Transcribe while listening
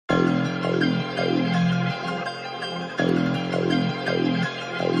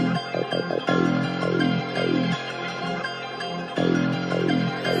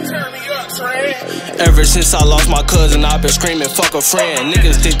Ever since I lost my cousin, I've been screaming, fuck a friend.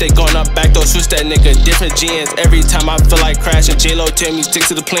 Niggas think they gonna back door, switch that nigga, different gens. Every time I feel like crashing, J-Lo tell me stick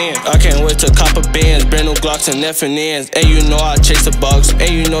to the plan. I can't wait to cop a Benz, brand new Glocks and F&Ns. And you know I chase the bugs,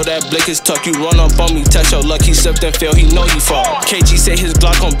 and you know that blick is tuck. You run up on me, test your luck, he slipped and fell, he know he fall. KG say his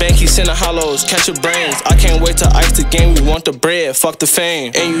Glock on bank, he sending hollows, catch your brains. I can't wait to ice the game, we want the bread, fuck the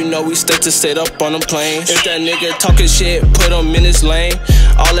fame. And you know we stuck to sit up on them planes. If that nigga talking shit, put him in his lane.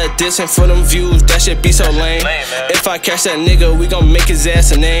 All that dissing for them views, that shit be so lame. If I catch that nigga, we gon' make his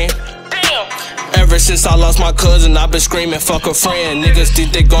ass a name. Ever since I lost my cousin, I've been screaming, fuck a friend. Niggas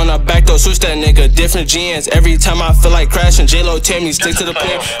think they gonna back door, switch that nigga, different gens. Every time I feel like crashing, J-Lo tell me stick to the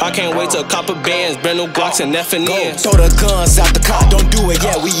plan. I can't wait to cop a Benz, brand new Glocks and F&Ns. Throw the guns out the car, don't do it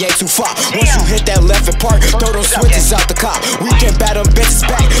yet, we ain't too far. Once you hit that left and park, throw them switches out the car. We can bat them bitches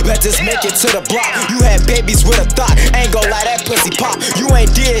back, let's just make it to the block. You had babies with a thought, ain't gon' lie, that pussy pop. You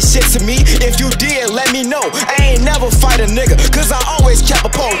ain't did shit to me, if you did, let me know. I ain't never fight a nigga, cause I always kept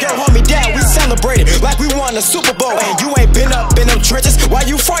a pole. Yo, hold me down, we celebrated like we won the Super Bowl. And you ain't been up in them trenches, why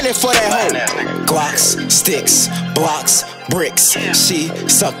you frontin' for that hoe? Glocks, sticks, blocks, bricks. She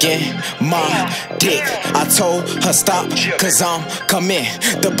sucking my dick. I told her stop, cause I'm coming.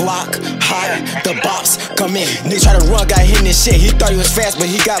 The block hot, the bops come in. Nigga try to run, got hit in this shit. He thought he was fast, but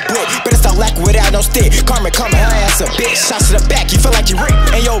he got brick. Better stop lacking without no stick. Carmen coming, her ass a bitch. Shots to the back, you feel like you Rick.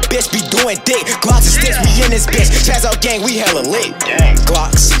 And yo bitch be doing dick. Glocks and sticks, we in this bitch. Chaz out gang, we hella lit.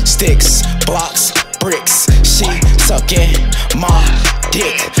 Glocks, sticks, blocks, bricks. She sucking my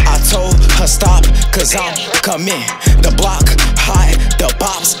dick. I told her stop, cause I'm coming. The block hot, the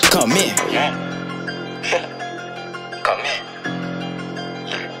bops come in. Come in.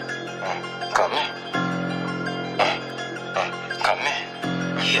 Come in. Come in.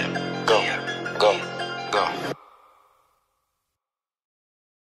 Yeah.